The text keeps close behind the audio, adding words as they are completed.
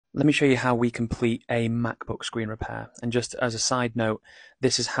Let me show you how we complete a MacBook screen repair. And just as a side note,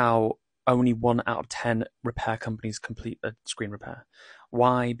 this is how only 1 out of 10 repair companies complete a screen repair.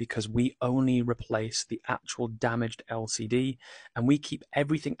 Why? Because we only replace the actual damaged LCD and we keep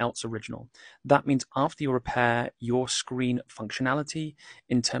everything else original. That means after your repair, your screen functionality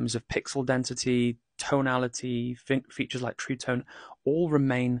in terms of pixel density, tonality, features like True Tone all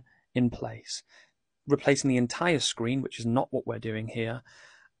remain in place. Replacing the entire screen, which is not what we're doing here,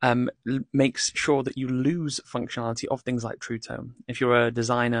 makes sure that you lose functionality of things like True Tone. If you're a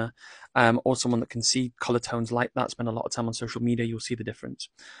designer or someone that can see color tones like that, spend a lot of time on social media, you'll see the difference.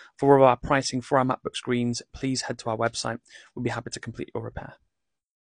 For all of our pricing for our MacBook screens, please head to our website. We'll be happy to complete your repair.